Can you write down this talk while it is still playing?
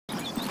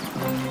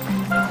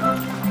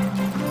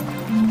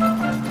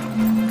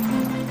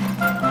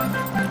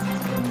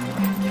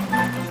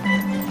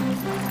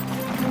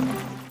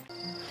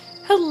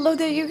Hello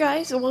there you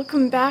guys, and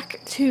welcome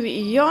back to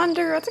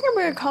Yonder. I think I'm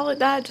going to call it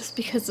that just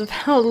because of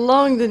how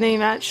long the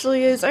name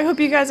actually is. I hope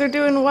you guys are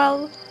doing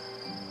well.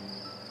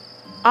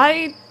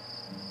 I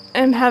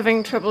am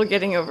having trouble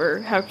getting over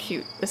how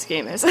cute this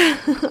game is.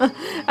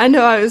 I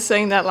know I was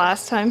saying that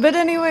last time, but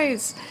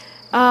anyways,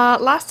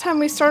 last time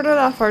we started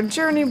off our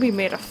journey, we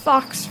made a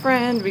fox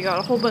friend, we got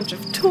a whole bunch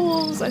of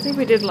tools. I think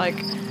we did like,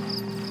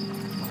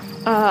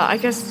 I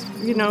guess,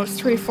 you know,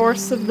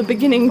 3/4 of the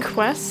beginning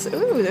quests.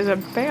 Ooh, there's a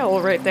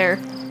barrel right there.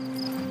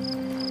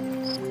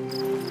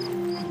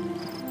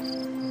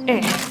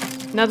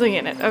 Nothing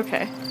in it.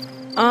 Okay.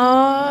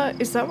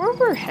 Is that where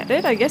we're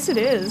headed? I guess it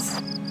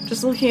is.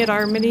 Just looking at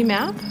our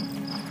mini-map.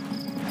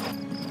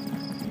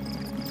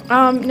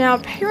 Now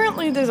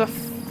apparently there's a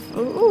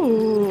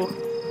ooh.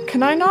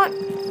 Can I not?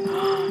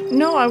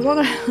 No, I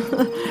wanna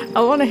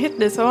I wanna hit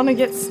this. I wanna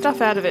get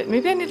stuff out of it.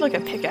 Maybe I need like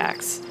a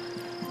pickaxe.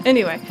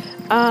 Anyway,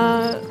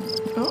 oh,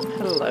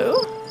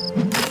 hello.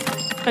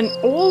 An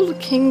old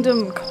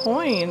kingdom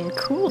coin.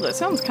 Cool, that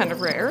sounds kind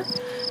of rare.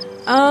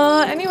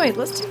 Anyway,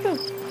 let's take a...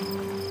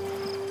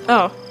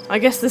 Oh, I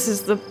guess this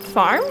is the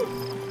farm?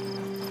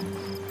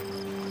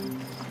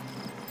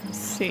 Let's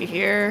see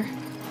here.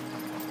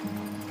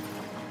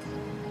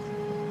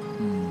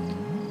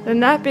 Then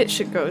that bit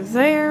should go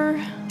there.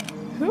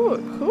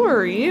 Who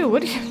are you?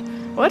 What do you...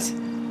 What?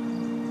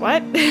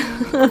 What?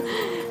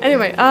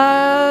 Anyway,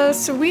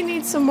 so we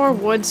need some more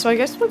wood, so I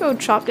guess we'll go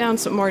chop down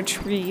some more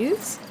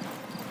trees.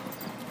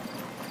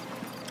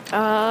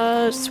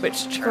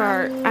 Switch to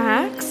our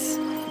axe.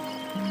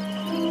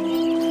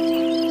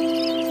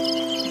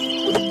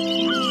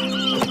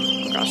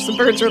 Oh gosh, the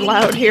birds are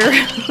loud here.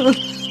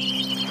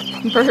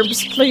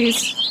 Burbs,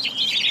 please.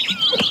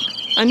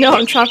 I know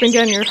I'm chopping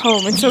down your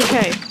home, it's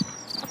okay.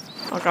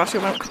 Oh gosh,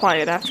 it went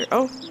quiet after-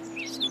 oh.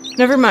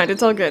 Never mind,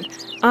 it's all good.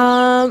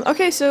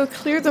 Okay, so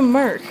clear the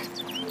murk.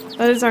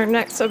 That is our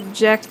next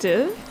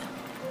objective.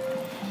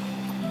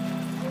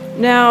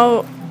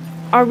 Now,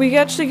 are we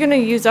actually gonna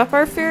use up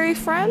our fairy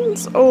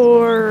friends,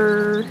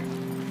 or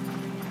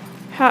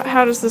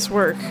how does this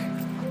work?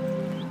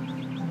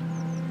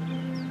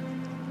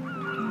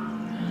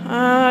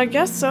 I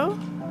guess so.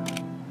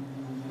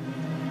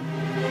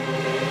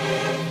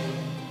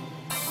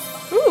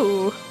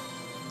 Ooh.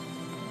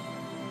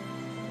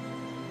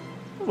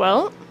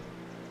 Well,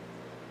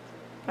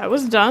 that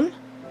was done.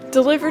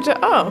 Delivered to-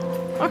 oh,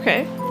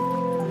 okay.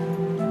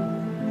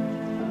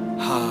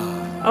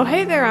 Oh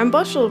hey there, I'm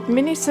Bushel.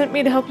 Minnie sent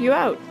me to help you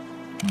out.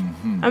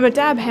 I'm a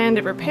dab hand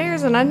at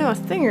repairs and I know a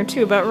thing or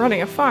two about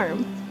running a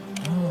farm.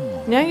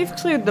 Now you've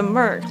cleared the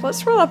murk,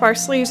 let's roll up our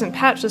sleeves and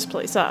patch this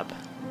place up.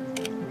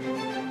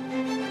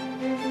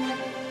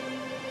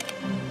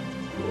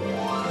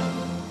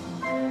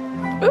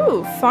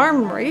 Ooh,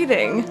 farm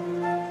rating.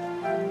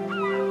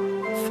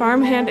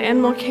 Farmhand,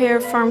 animal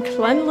care, farm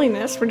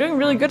cleanliness. We're doing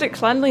really good at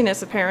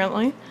cleanliness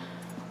apparently.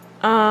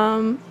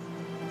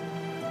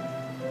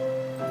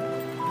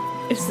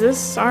 Is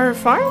this our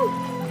farm?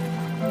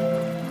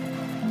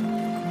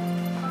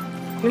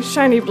 There's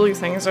shiny blue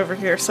things over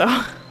here, so...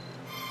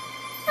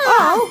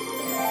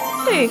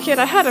 Oh! Hey kid,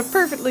 I had a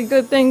perfectly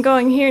good thing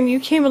going here and you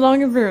came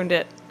along and ruined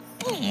it.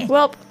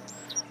 Welp,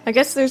 I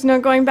guess there's no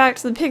going back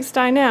to the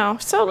pigsty now,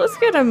 so let's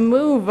get a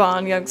move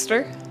on,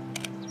 youngster.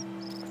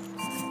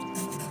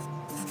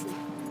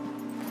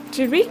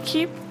 Did we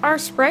keep our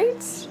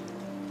sprites?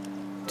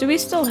 Do we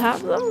still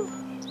have them?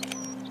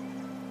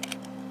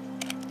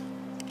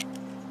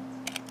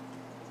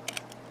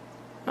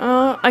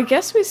 I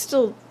guess we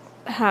still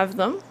have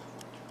them.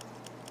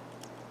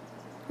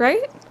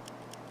 Right?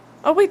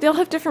 Oh wait, they'll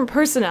have different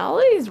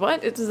personalities?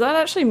 What? Does that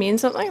actually mean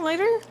something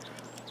later?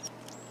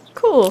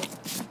 Cool.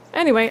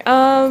 Anyway,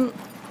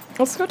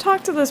 let's go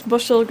talk to this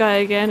Bushel guy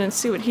again and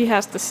see what he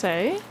has to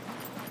say.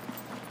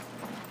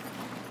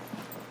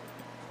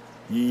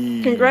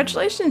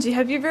 Congratulations, you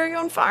have your very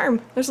own farm.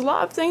 There's a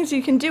lot of things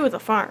you can do with a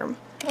farm.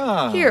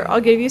 Here,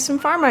 I'll give you some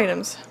farm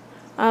items.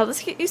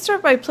 Let's get you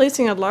started by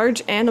placing a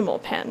large animal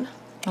pen.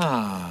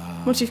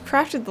 Once you've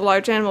crafted the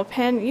large animal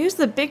pen, use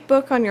the big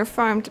book on your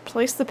farm to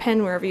place the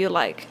pen wherever you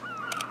like.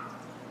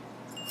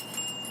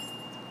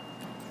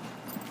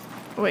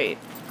 Wait.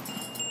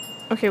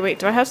 Okay, wait,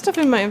 do I have stuff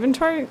in my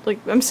inventory? Like,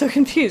 I'm so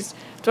confused.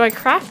 Do I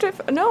craft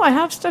it? No, I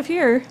have stuff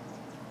here.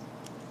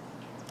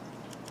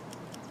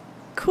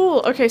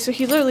 Cool, okay, so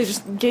he literally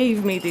just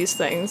gave me these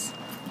things.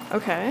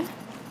 Okay.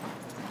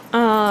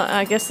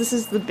 I guess this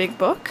is the big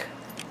book.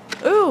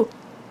 Ooh!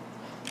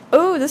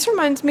 Oh, this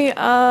reminds me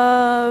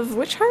of...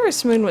 which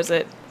Harvest Moon was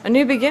it? A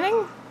New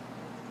Beginning?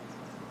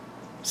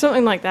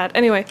 Something like that.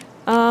 Anyway,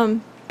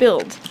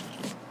 build.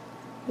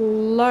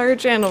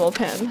 Large animal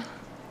pen.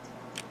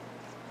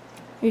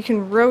 You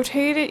can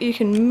rotate it, you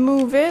can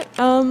move it.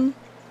 Let's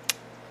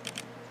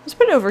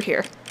put it over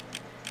here.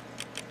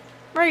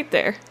 Right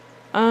there.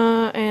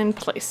 And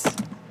place.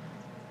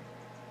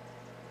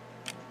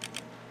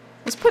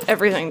 Let's put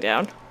everything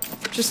down.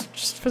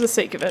 Just for the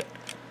sake of it.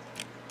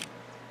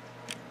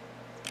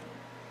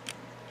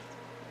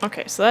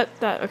 Okay, so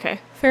that okay,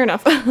 fair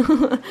enough.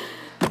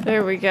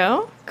 There we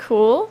go.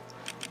 Cool.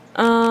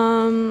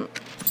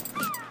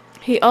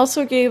 He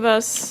also gave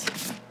us...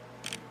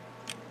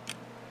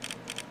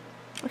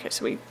 Okay,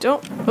 so we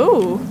don't...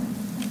 Oh!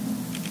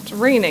 It's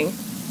raining.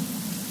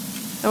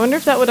 I wonder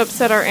if that would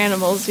upset our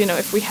animals, you know,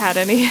 if we had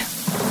any.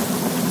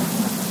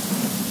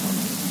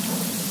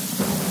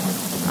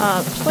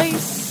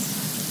 Place...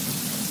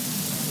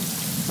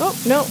 Oh,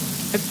 no.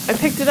 I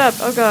picked it up.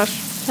 Oh gosh.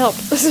 Help.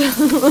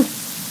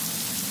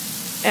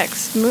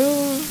 X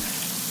move.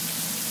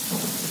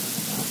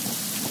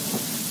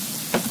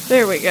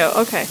 There we go.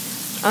 Okay.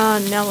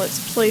 Now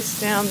let's place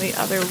down the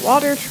other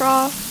water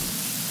trough.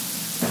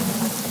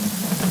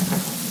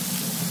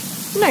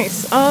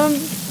 Nice.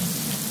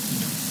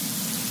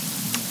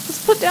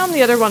 Let's put down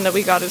the other one that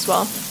we got as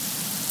well.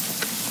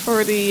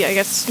 For the, I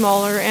guess,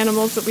 smaller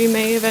animals that we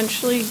may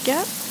eventually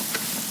get.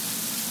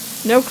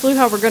 No clue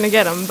how we're gonna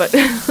get them, but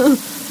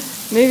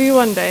maybe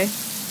one day.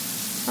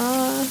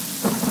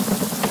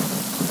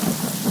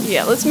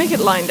 Yeah, let's make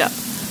it lined up.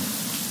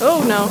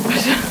 Oh no.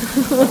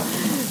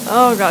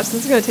 Oh gosh,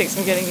 this is gonna take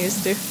some getting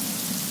used to.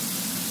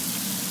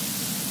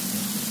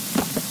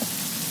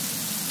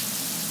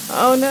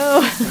 Oh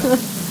no.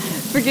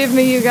 Forgive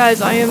me, you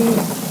guys. I am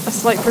a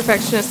slight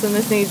perfectionist and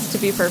this needs to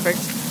be perfect.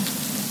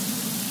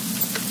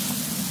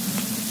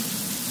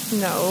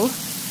 No.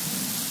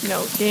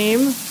 No,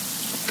 game.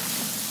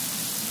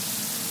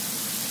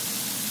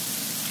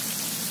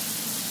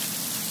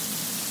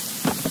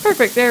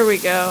 Perfect, there we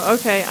go.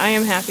 Okay, I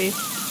am happy.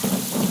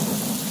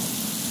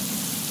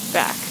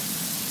 Back.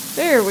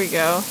 There we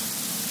go.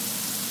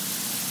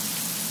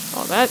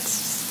 Oh,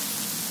 that's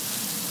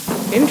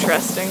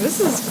interesting. This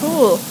is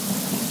cool.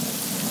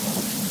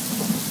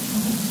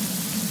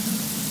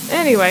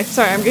 Anyway,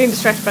 sorry, I'm getting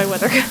distracted by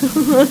weather.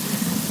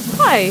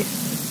 Hi!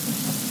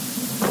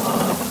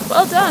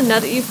 Well done! Now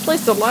that you've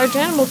placed a large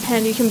animal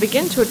pen, you can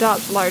begin to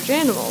adopt large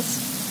animals.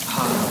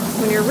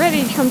 When you're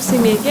ready, come see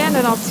me again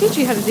and I'll teach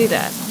you how to do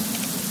that.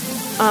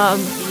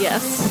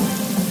 Yes.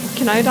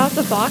 Can I adopt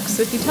a fox?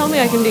 If you tell me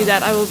I can do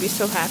that, I will be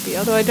so happy.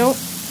 Although I don't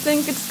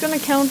think it's gonna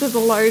count as a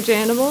large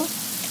animal.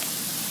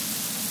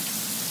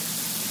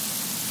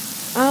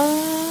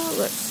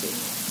 Let's see.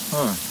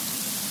 Huh.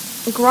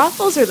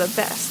 Groffles are the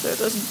best. They're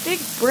those big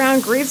brown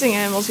grazing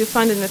animals you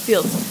find in the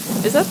fields.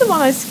 Is that the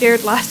one I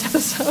scared last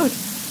episode?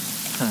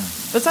 Huh.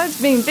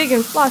 Besides being big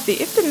and fluffy,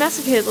 if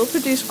domesticated, they'll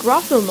produce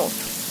groffle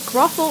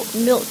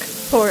milk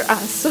for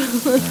us.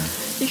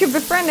 You can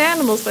befriend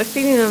animals by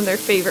feeding them their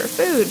favorite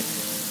food.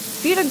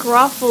 Feed a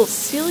groffle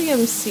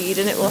psyllium seed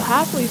and it will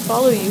happily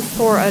follow you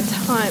for a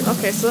time.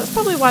 Okay, so that's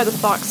probably why the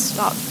fox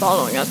stopped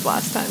following us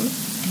last time.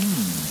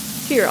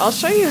 Here, I'll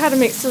show you how to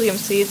make psyllium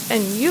seeds,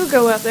 and you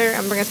go out there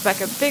and bring us back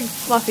a big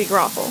fluffy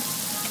groffle.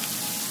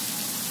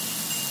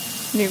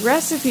 New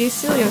recipe,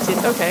 psyllium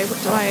seeds. Okay,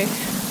 what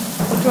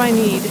do I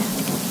need?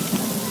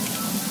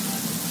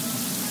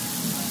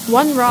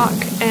 1 rock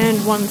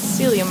and 1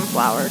 psyllium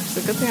flower. It's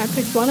a good thing I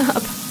picked one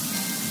up.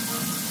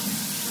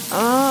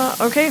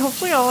 Okay,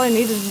 hopefully all I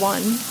need is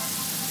 1.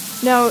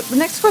 Now, the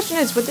next question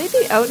is, would they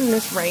be out in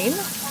this rain?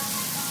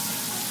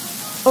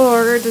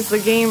 Or does the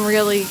game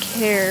really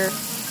care?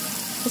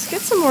 Let's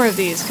get some more of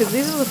these, because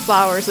these are the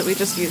flowers that we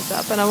just used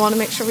up, and I want to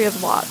make sure we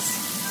have lots.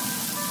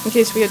 In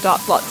case we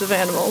adopt lots of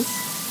animals.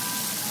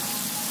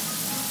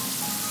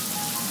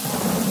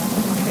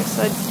 Okay,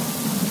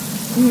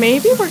 so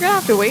maybe we're gonna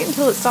have to wait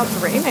until it stops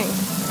raining.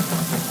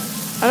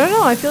 I don't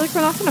know, I feel like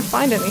we're not gonna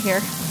find any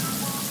here.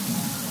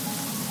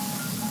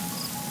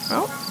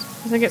 Oh,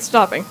 I think it's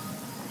stopping.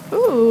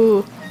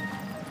 Ooh.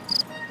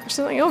 There's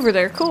something over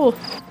there, cool.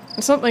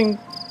 There's something...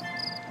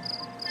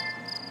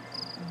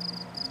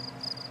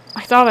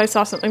 I thought I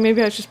saw something.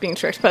 Maybe I was just being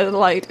tricked by the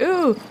light.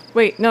 Ooh!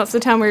 Wait, no, it's the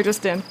town we were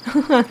just in.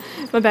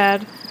 My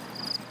bad.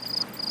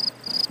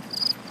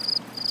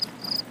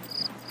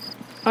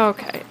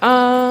 Okay,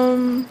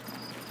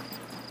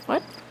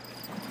 what?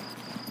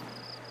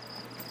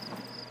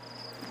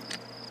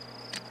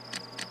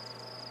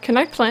 Can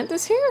I plant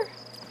this here?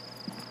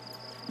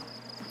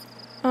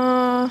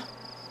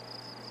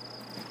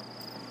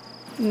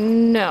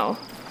 No.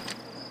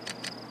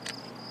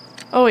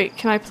 Oh wait,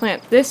 can I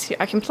plant this here?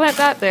 I can plant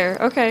that there.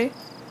 Okay.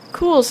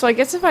 Cool, so I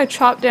guess if I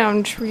chop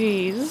down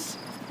trees,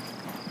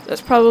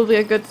 that's probably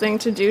a good thing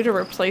to do to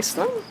replace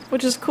them,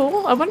 which is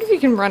cool. I wonder if you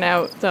can run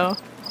out, though.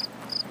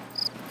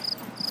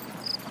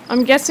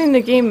 I'm guessing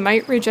the game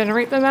might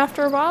regenerate them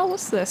after a while.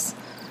 What's this?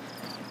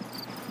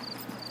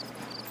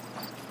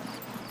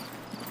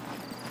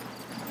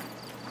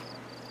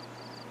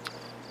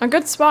 A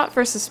good spot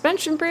for a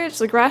suspension bridge,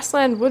 the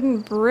grassland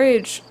wooden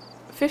bridge.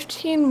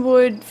 15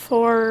 wood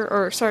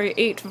for,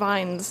 8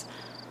 vines.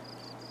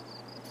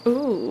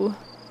 Ooh.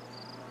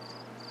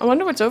 I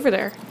wonder what's over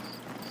there.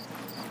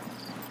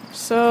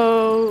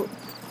 So...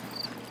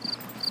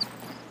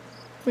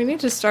 we need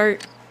to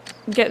start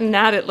getting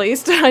that at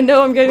least. I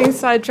know I'm getting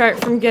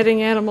sidetracked from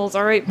getting animals,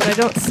 alright, but I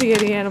don't see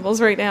any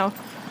animals right now.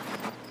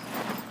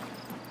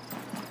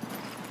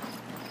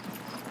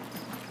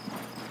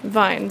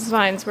 Vines,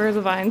 vines, where are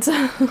the vines?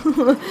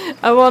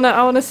 I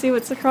wanna see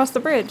what's across the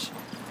bridge.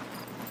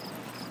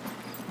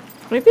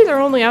 Maybe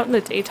they're only out in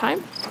the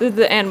daytime?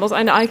 The animals.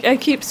 I know, I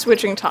keep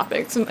switching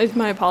topics.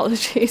 My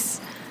apologies.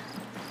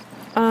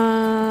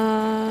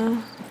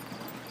 Oh,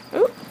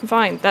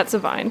 vine. That's a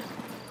vine.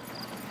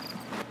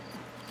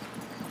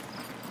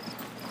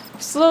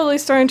 Slowly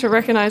starting to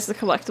recognize the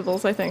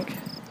collectibles, I think.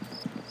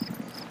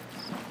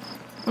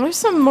 There's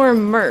some more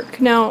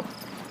murk. Now,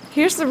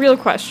 here's the real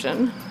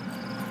question.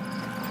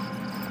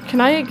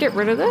 Can I get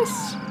rid of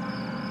this?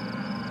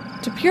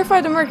 To purify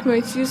the murk, you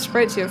must use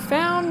sprites you have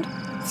found.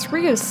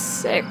 3 of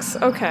 6.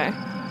 Okay.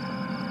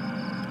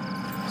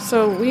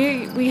 So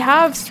we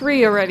have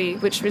 3 already,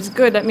 which is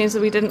good. That means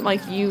that we didn't,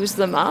 like, use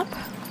them up.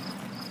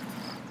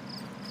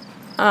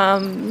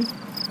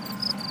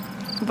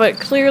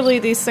 But clearly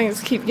these things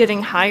keep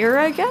getting higher,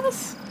 I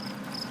guess?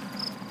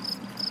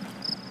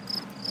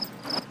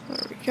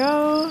 There we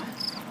go.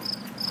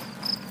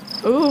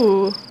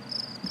 Ooh.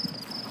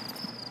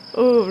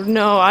 Ooh,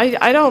 no,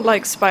 I don't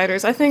like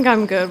spiders. I think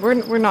I'm good.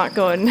 We're not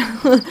going.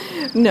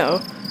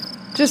 No.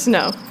 Just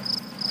no.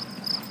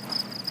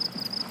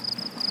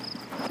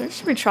 I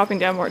should be chopping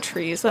down more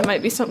trees. That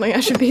might be something I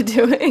should be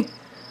doing.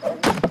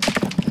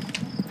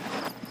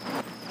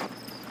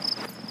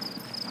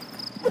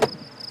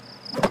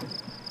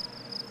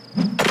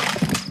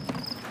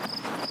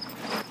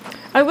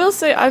 I will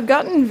say I've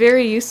gotten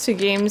very used to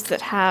games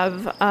that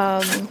have,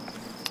 I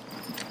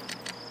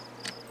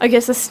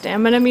guess a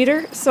stamina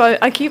meter. So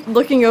I keep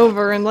looking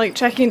over and like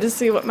checking to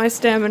see what my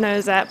stamina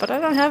is at, but I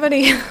don't have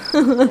any.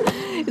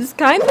 It's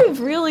kind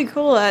of really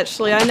cool,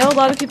 actually. I know a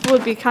lot of people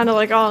would be kind of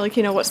like, oh, like,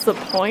 you know, what's the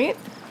point?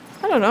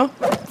 I don't know.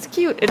 It's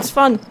cute. It's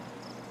fun.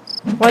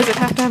 Why does it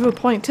have to have a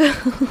point?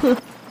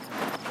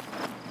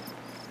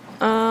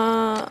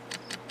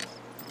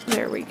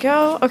 There we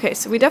go. Okay,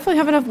 so we definitely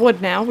have enough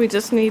wood now. We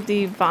just need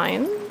the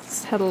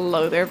vines.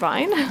 Hello there,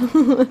 vine.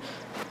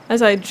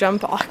 As I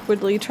jump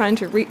awkwardly trying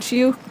to reach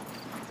you.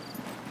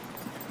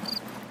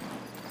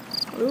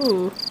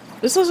 Ooh.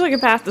 This looks like a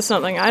path to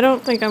something. I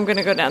don't think I'm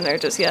gonna go down there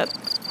just yet.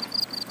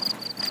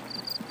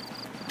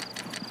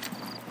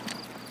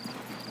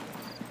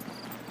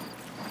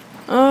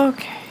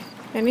 Okay.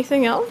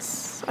 Anything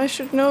else I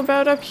should know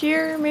about up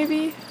here,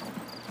 maybe?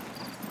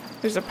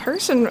 There's a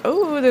person.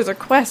 Oh, there's a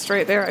quest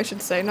right there, I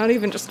should say. Not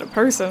even just a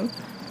person.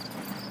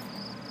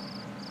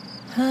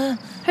 Huh?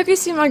 Have you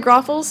seen my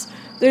Groffles?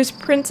 There's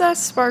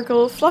Princess,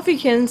 Sparkle,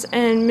 Fluffykins,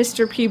 and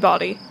Mr.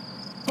 Peabody.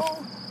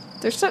 Oh.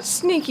 They're such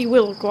sneaky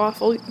little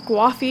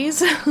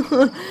guaffies.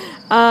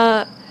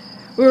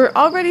 We were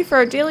all ready for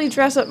our daily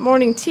dress-up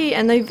morning tea,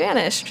 and they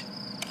vanished.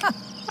 Huh.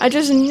 I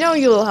just know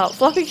you will help.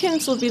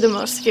 Fluffykins will be the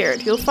most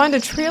scared. You'll find a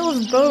trail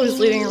of bows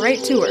leading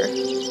right to her.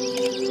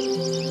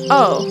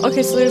 Oh,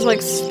 okay, so there's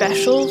like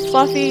special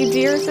fluffy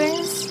deer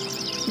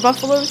things?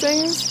 Buffalo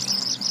things?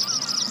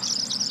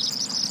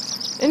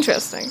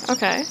 Interesting,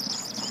 okay.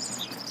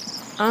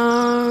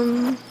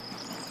 Oh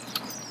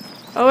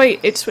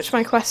wait, it switched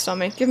my quest on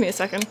me. Give me a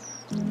second.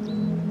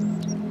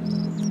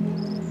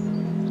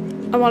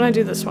 I want to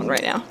do this one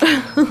right now.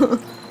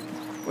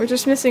 We're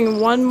just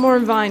missing one more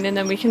vine and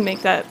then we can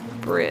make that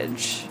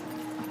bridge.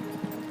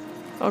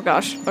 Oh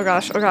gosh, oh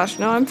gosh, oh gosh.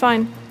 No, I'm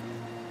fine.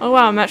 Oh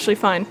wow, I'm actually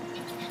fine.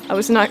 I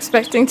was not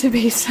expecting to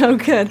be so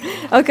good.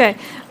 Okay,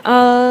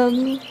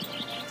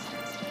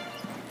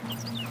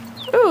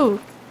 ooh,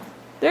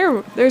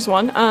 there's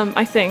one,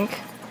 I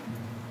think.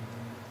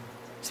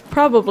 It's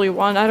probably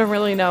one, I don't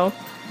really know.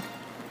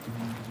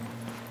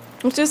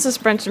 Let's do the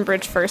suspension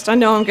bridge first. I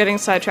know I'm getting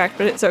sidetracked,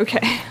 but it's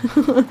okay.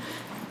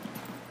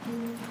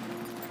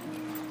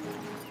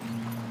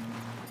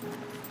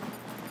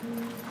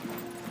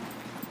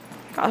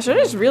 Gosh, I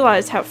just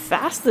realized how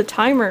fast the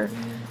timer...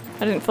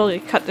 I didn't fully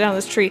cut down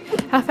this tree.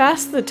 How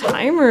fast the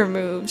timer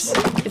moves.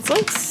 It's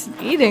like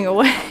speeding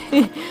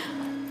away.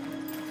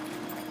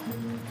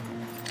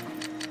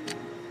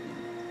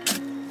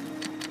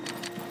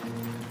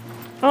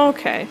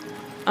 Okay.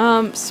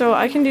 So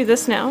I can do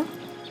this now.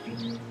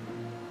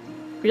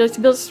 Would you like to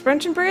build a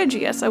suspension bridge?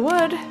 Yes, I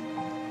would.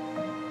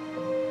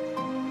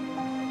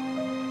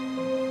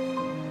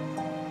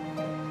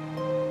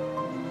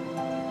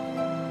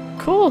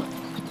 Cool.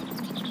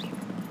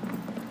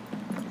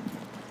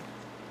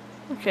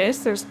 Okay,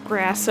 so there's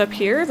grass up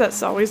here.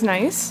 That's always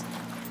nice.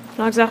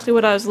 Not exactly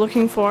what I was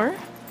looking for.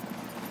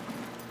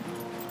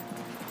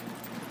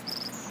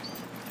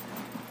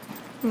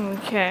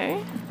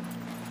 Okay.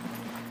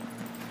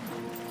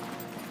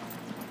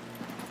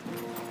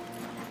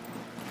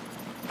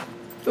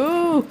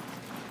 Ooh!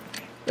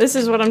 This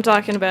is what I'm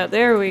talking about.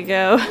 There we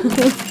go.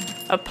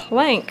 A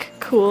plank.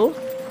 Cool.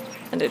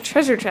 And a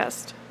treasure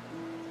chest.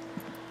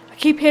 I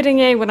keep hitting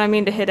A when I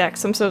mean to hit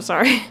X. I'm so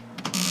sorry.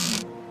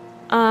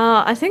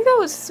 I think that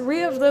was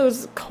 3 of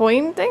those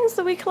coin things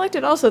that we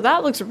collected. Also,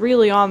 that looks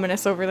really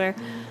ominous over there.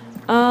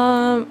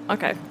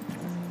 Okay.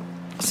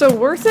 So,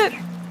 worth it?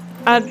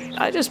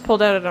 I just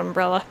pulled out an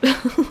umbrella.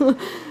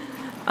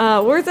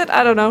 Worth it?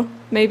 I don't know.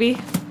 Maybe.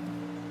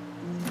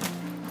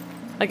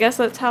 I guess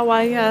that's how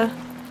I,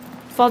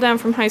 fall down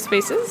from high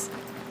spaces.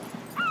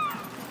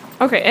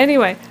 Okay,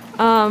 anyway.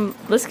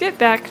 Let's get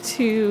back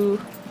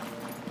to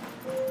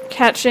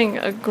catching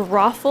a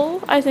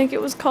groffle, I think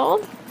it was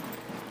called.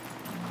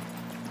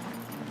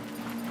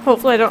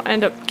 Hopefully I don't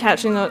end up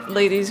catching the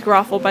lady's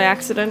groffle by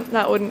accident.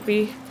 That wouldn't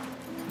be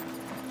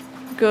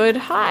good.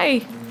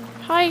 Hi!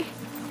 Hi!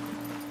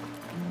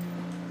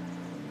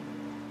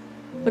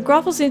 The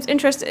groffle seems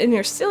interested in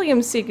your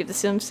psyllium seed. Give the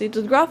psyllium seed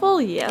to the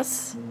groffle?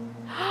 Yes.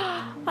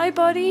 Hi,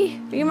 buddy.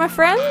 Are you my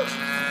friend?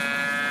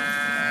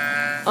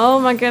 Oh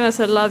my goodness,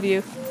 I love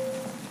you.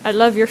 I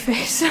love your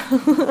face.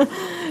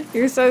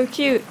 You're so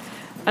cute.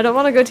 I don't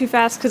want to go too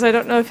fast because I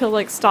don't know if he'll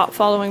like stop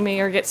following me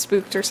or get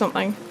spooked or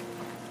something.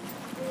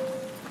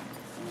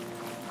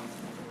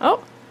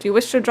 Oh, do you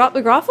wish to drop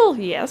the groffle?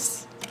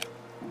 Yes.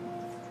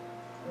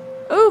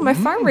 Oh, my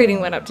farm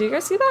rating went up. Do you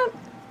guys see that?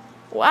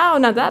 Wow,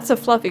 now that's a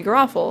fluffy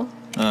groffle.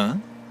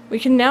 We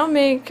can now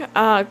make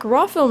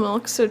groffle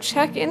milk, so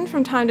check in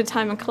from time to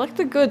time and collect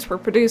the goods we're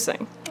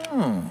producing.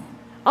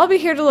 I'll be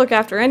here to look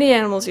after any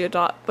animals you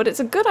adopt, but it's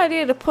a good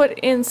idea to put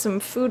in some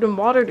food and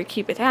water to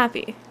keep it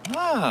happy.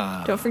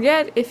 Don't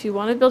forget, if you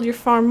want to build your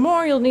farm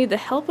more, you'll need the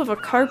help of a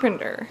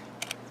carpenter.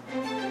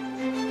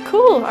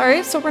 Cool,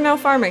 alright, so we're now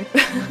farming.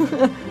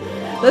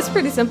 That's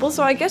pretty simple,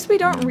 so I guess we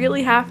don't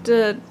really have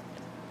to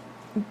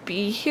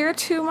be here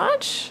too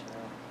much.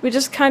 We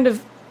just kind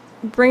of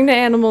bring the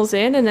animals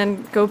in and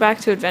then go back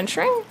to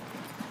adventuring.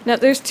 Now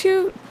there's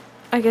two,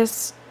 I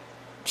guess,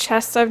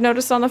 chests I've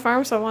noticed on the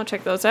farm, so I want to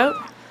check those out.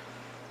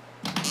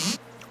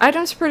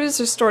 Items produced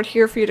are stored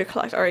here for you to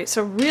collect. Alright,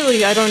 so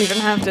really I don't even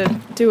have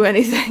to do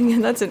anything,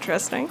 and that's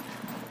interesting.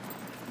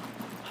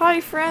 Hi,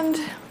 friend.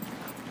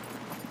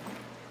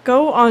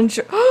 Go on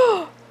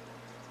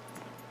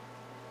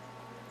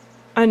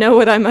I know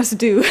what I must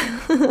do.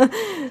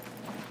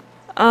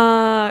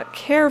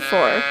 Care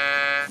for.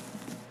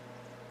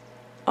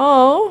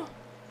 Oh.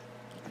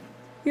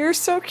 You're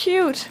so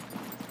cute.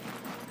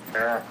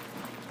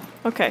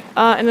 Okay,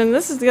 and then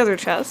this is the other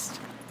chest.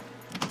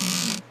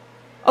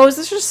 Oh, is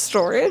this just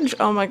storage?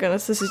 Oh my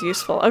goodness, this is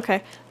useful.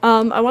 Okay,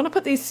 I want to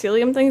put these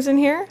psyllium things in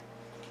here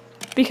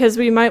because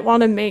we might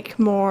want to make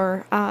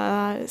more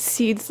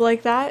seeds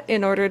like that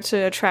in order to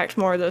attract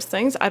more of those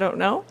things. I don't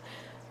know.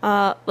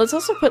 Let's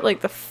also put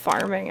like the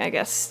farming, I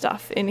guess,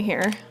 stuff in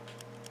here.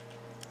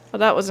 Well,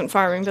 that wasn't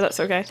farming, but that's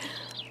okay.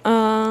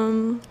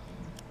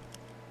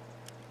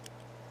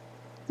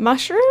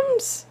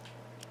 Mushrooms?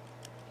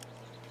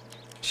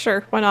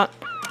 Sure, why not?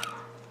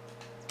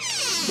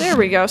 There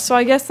we go. So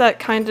I guess that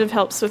kind of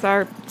helps with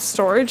our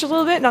storage a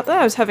little bit. Not that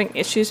I was having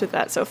issues with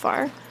that so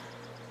far.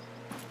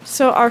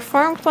 So our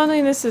farm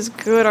cleanliness is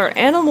good. Our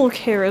animal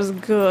care is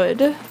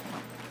good.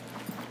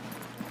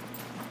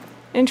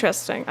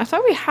 Interesting. I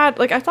thought we had,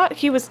 like, I thought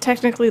he was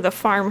technically the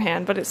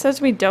farmhand, but it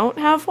says we don't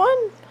have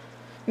one?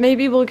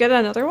 Maybe we'll get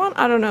another one?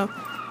 I don't know.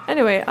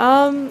 Anyway,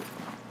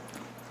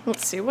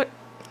 let's see, what...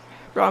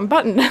 Wrong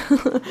button.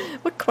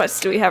 What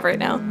quests do we have right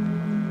now?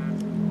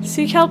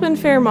 Seek help in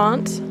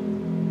Fairmont.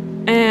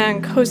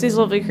 And Cozy's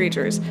lovely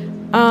creatures.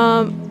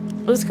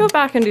 Let's go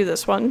back and do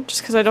this one,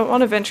 just because I don't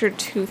want to venture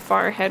too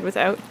far ahead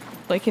without,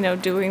 like, you know,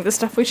 doing the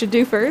stuff we should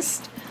do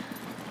first.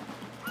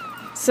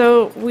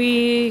 So,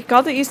 we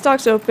got the east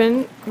docks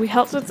open, we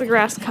helped with the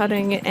grass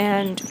cutting,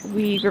 and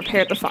we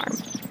repaired the farm.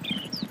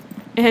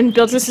 And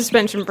built a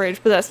suspension bridge,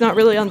 but that's not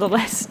really on the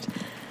list.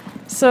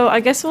 So, I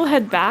guess we'll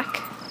head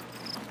back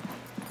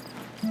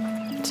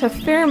to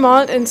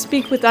Fairmont and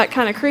speak with that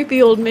kind of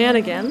creepy old man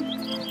again.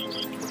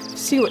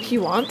 See what he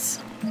wants.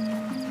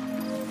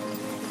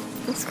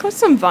 Let's cut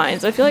some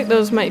vines. I feel like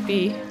those might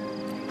be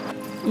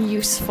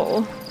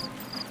useful.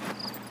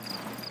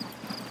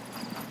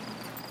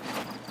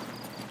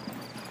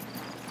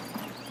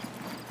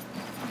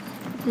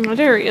 Oh,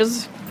 there he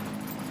is.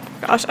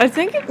 Gosh, I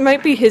think it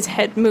might be his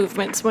head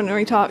movements when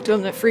we talk to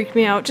him that freak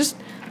me out. Just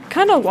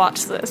kind of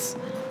watch this.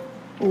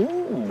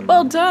 Ooh.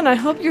 Well done. I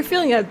hope you're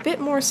feeling a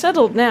bit more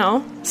settled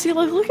now. See,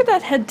 look at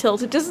that head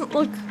tilt. It doesn't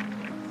look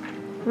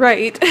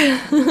right.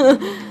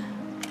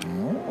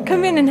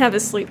 Come in and have a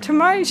sleep.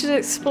 Tomorrow you should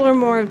explore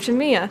more of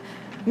Gemea.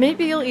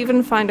 Maybe you'll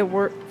even find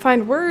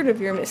word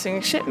of your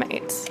missing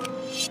shipmates.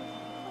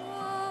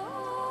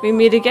 We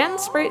meet again,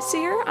 Sprite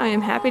Seer. I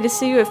am happy to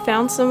see you have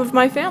found some of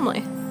my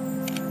family.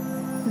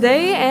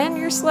 They and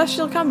your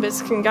celestial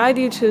compass can guide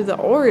you to the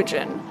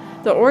origin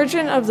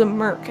of the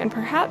murk, and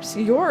perhaps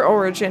your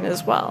origin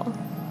as well.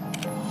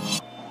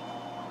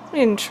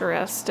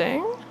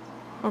 Interesting.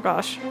 Oh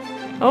gosh.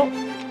 Oh.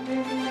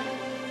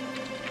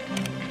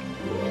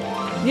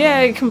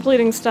 Yay,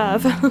 completing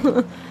stuff.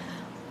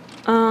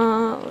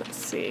 Let's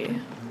see.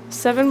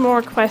 7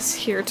 more quests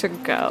here to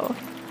go.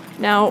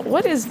 Now,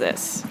 what is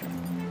this?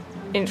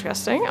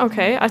 Interesting.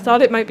 Okay, I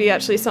thought it might be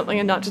actually something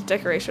and not just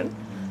decoration.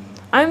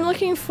 I'm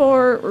looking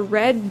for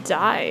red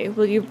dye.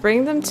 Will you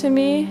bring them to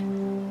me?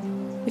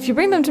 If you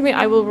bring them to me,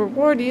 I will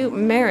reward you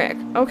Merrick.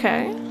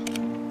 Okay.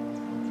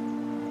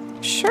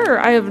 Sure,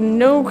 I have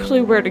no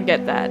clue where to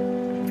get that.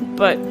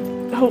 But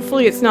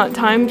hopefully it's not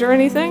timed or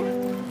anything.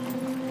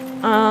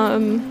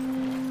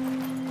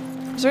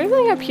 Is there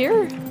anything up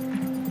here?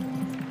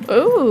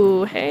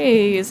 Oh,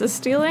 hey, is this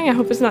stealing? I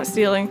hope it's not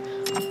stealing.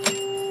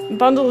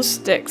 Bundle of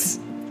sticks.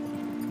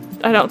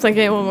 I don't think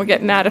anyone would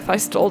get mad if I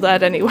stole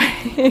that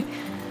anyway.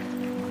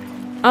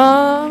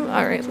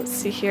 Alright, let's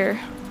see here.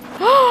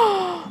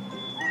 Oh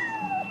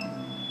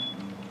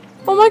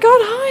my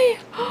god,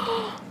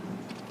 hi!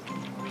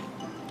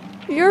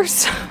 You're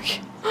so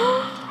cute.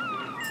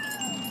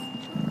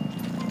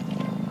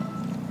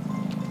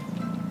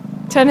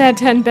 10 out of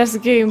 10,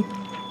 best game.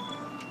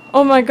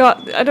 Oh my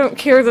god, I don't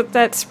care that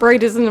that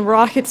sprite isn't a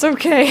rock, it's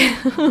okay.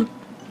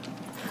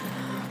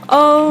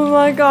 Oh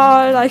my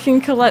god, I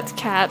can collect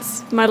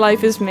cats. My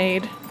life is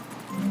made.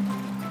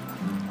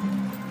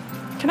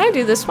 Can I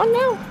do this one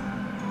now?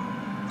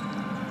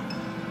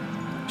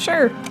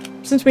 Sure.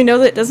 Since we know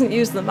that it doesn't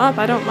use them up,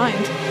 I don't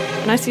mind.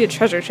 And I see a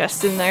treasure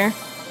chest in there.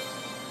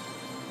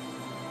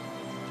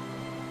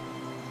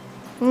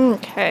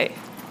 Okay.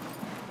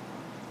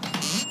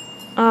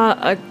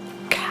 A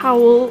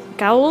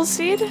gowl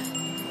seed?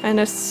 And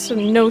a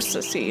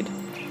Sinosa seed.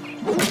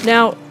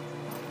 Now,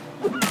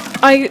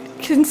 I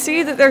can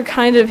see that they're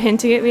kind of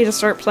hinting at me to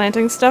start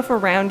planting stuff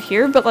around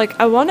here, but like,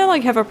 I want to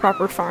like have a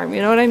proper farm,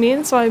 you know what I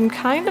mean? So I'm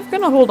kind of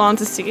gonna hold on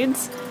to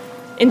seeds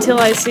until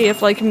I see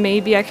if like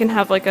maybe I can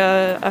have like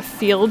a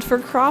field for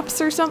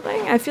crops or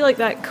something. I feel like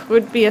that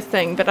could be a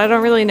thing, but I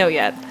don't really know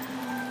yet.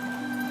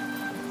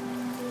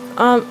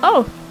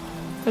 Oh,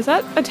 is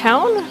that a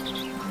town?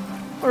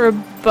 Or a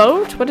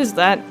boat? What is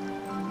that?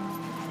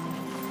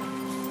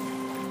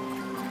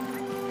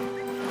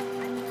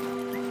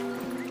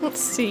 Let's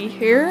see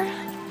here.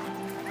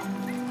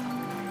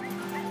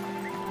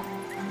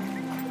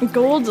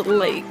 Gold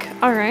Lake.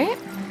 Alright.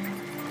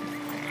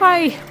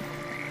 Hi.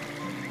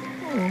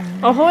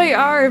 Ahoy,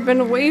 I've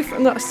been away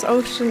from the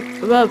ocean.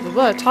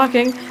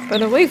 Talking.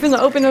 Been away from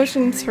the open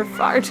oceans for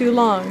far too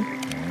long.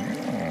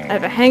 I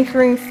have a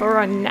hankering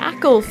for a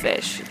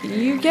knucklefish.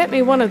 You get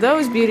me one of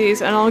those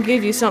beauties and I'll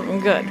give you something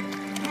good.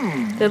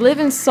 They live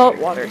in salt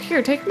water.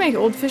 Here, take my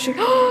old fishing.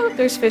 Oh,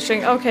 there's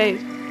fishing. Okay.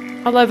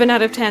 11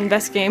 out of 10,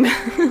 best game.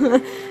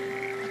 I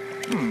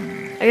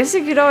guess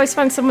you could always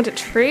find someone to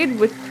trade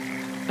with.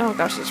 Oh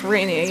gosh, it's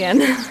raining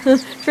again.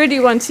 Trade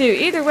you one too.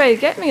 Either way,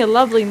 get me a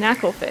lovely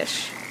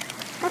knucklefish.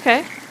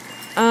 Okay.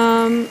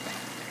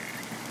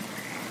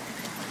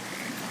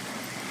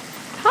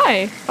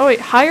 Hi. Oh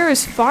wait, hire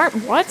his farm.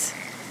 What?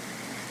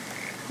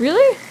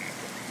 Really?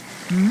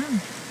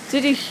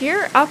 Did you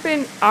hear up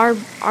in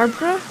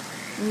Arbra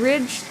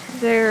Ridge?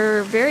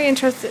 They're very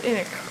interested in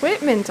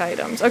equipment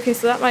items. Okay,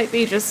 so that might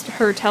be just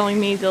her telling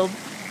me they'll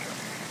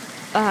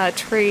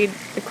trade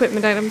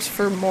equipment items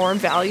for more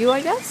value,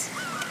 I guess?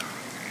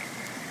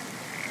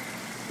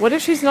 What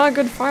if she's not a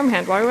good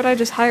farmhand? Why would I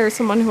just hire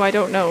someone who I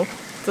don't know?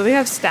 Do they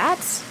have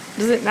stats?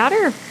 Does it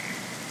matter?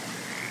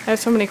 I have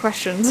so many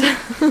questions.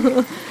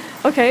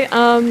 Okay,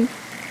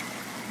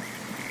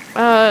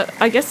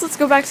 I guess let's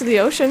go back to the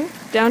ocean,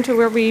 down to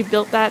where we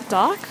built that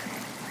dock.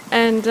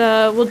 And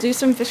we'll do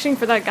some fishing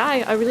for that guy.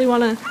 I really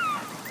want to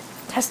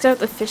test out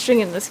the fishing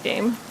in this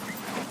game.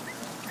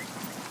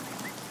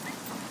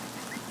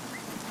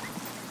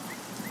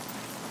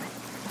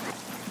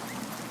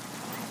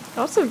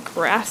 Lots of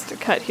grass to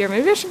cut here.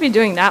 Maybe I should be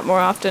doing that more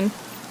often.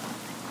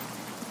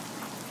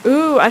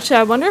 Ooh, actually,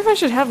 I wonder if I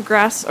should have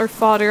grass or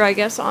fodder, I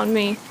guess, on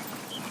me.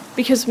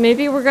 Because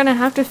maybe we're gonna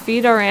have to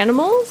feed our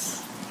animals?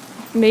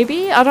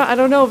 Maybe? I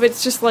don't know if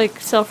it's just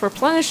like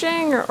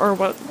self-replenishing or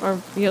what,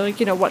 or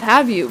you know, what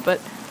have you, but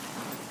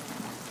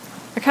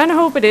I kind of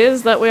hope it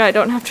is. That way I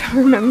don't have to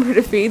remember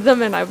to feed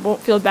them and I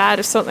won't feel bad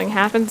if something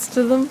happens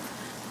to them.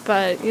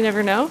 But you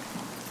never know.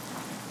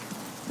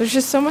 There's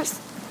just so much,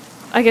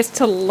 I guess,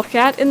 to look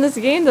at in this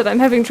game that I'm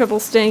having trouble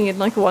staying in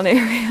like one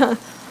area.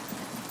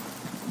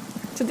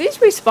 Did these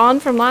respawn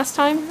from last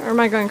time, or am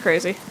I going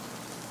crazy?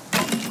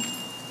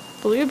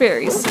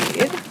 Blueberry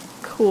seed.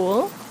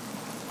 Cool.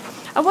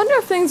 I wonder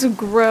if things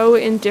grow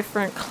in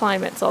different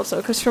climates also,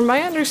 because from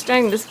my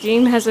understanding this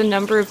game has a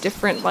number of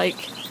different,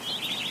 like,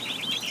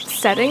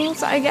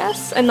 settings, I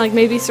guess? And, like,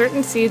 maybe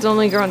certain seeds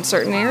only grow in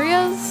certain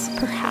areas?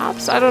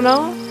 Perhaps? I don't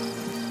know.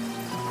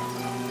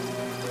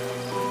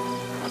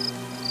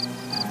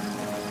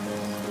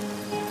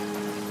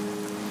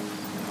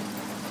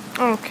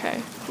 Okay.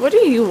 What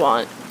do you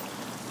want?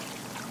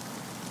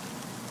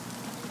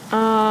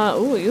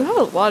 Ooh, you have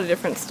a lot of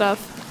different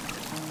stuff.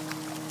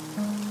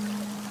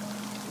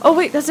 Oh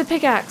wait, that's a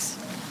pickaxe.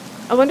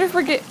 I wonder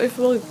if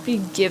we'll be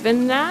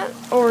given that,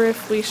 or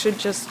if we should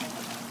just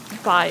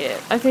buy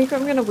it. I think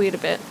I'm gonna wait a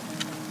bit.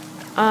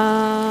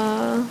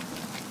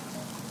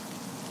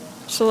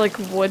 So like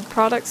wood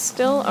products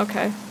still?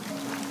 Okay.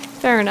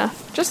 Fair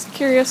enough. Just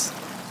curious.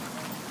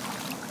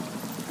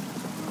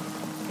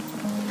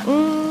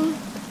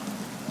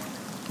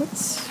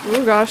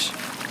 Oh gosh.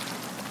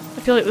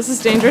 I feel like this is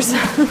dangerous.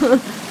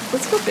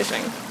 Let's go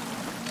fishing.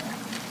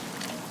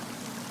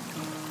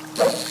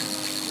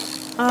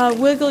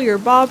 Wiggle your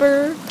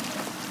bobber.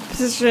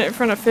 Position it in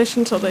front of fish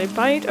until they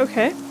bite.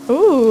 Okay.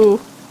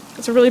 Ooh.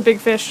 That's a really big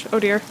fish. Oh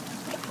dear.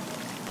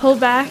 Pull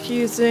back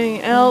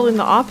using L in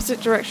the opposite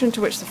direction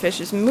to which the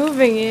fish is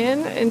moving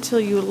in until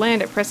you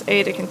land it. Press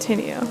A to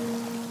continue.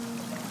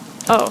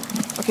 Oh.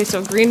 Okay,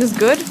 so green is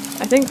good?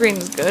 I think green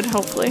is good,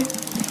 hopefully.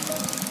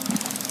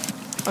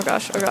 Oh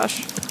gosh, oh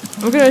gosh.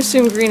 I'm gonna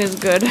assume green is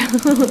good.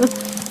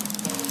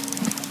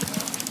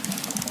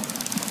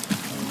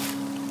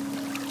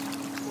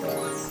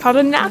 Caught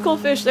a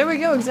knucklefish! There we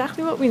go,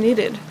 exactly what we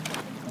needed.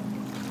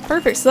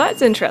 Perfect, so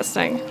that's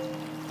interesting.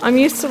 I'm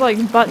used to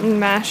like button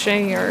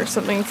mashing or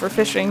something for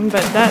fishing,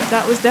 but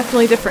that was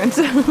definitely different.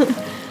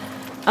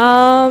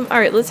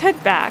 Alright, let's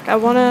head back. I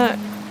wanna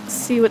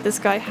see what this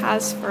guy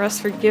has for us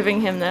for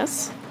giving him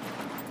this.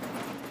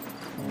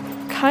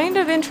 Kind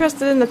of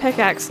interested in the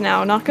pickaxe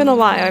now, not gonna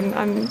lie.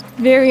 I'm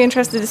very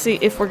interested to see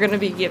if we're gonna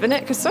be given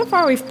it, because so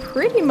far we've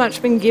pretty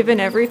much been given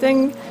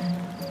everything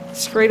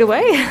straight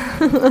away.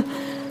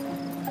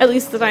 At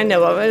least that I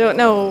know of. I don't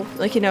know,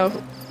 like, you know,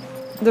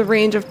 the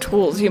range of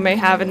tools you may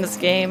have in this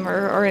game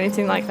or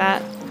anything like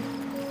that.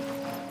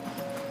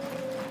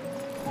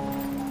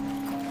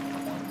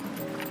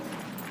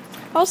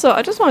 Also,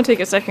 I just want to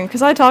take a second,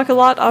 because I talk a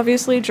lot,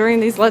 obviously,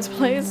 during these Let's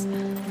Plays.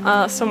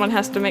 Someone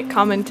has to make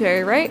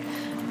commentary, right?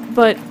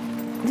 But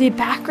the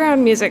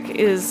background music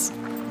is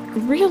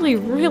really,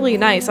 really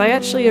nice. I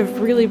actually have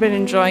really been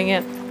enjoying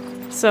it.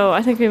 So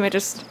I think we might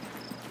just...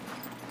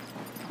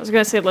 I was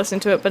gonna say listen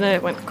to it, but then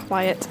it went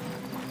quiet.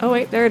 Oh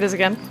wait, there it is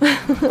again.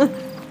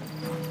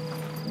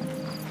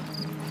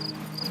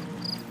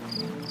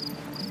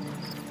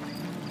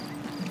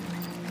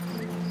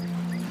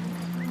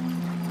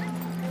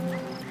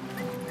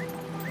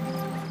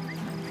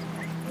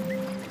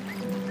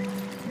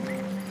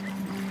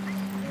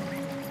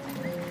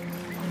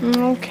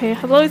 Okay,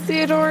 hello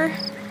Theodore.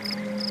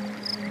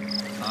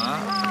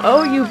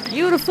 Oh, you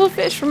beautiful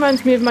fish,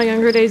 reminds me of my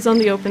younger days on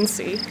the open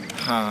sea.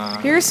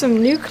 Here's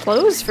some new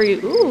clothes for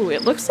you. Ooh,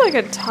 it looks like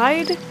a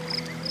tied...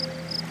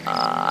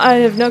 I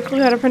have no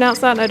clue how to pronounce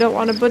that and I don't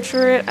want to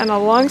butcher it. And a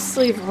long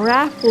sleeve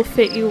wrap will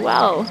fit you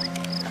well.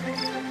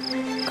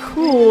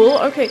 Cool.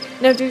 Okay,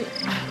 now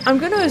I'm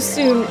going to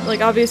assume, like,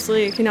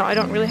 obviously, you know, I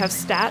don't really have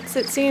stats,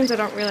 it seems. I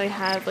don't really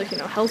have, like, you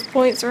know, health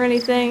points or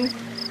anything.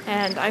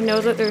 And I know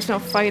that there's no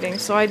fighting,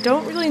 so I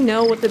don't really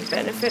know what the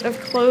benefit of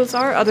clothes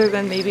are, other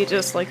than maybe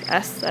just, like,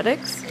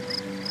 aesthetics.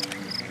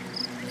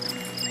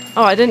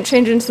 Oh, I didn't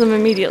change into them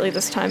immediately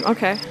this time.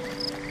 Okay.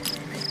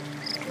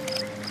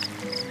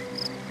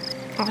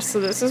 Oh, so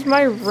this is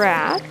my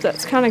wrap.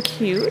 That's kind of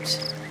cute.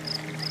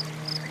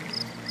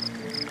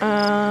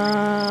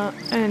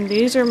 And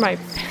these are my...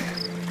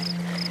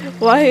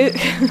 Why?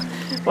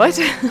 What?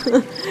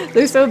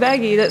 They're so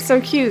baggy. That's so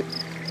cute.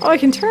 Oh, I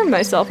can turn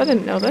myself. I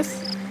didn't know this.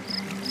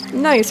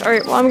 Nice.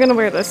 Alright, well, I'm gonna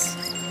wear this.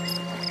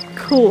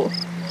 Cool.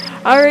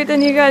 Alright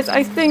then, you guys,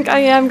 I think I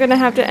am gonna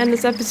have to end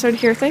this episode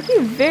here. Thank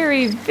you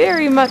very,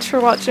 very much for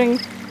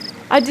watching.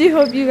 I do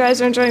hope you guys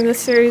are enjoying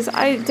this series.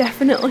 I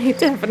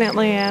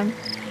definitely am.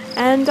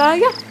 And,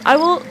 yeah, I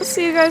will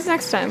see you guys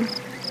next time.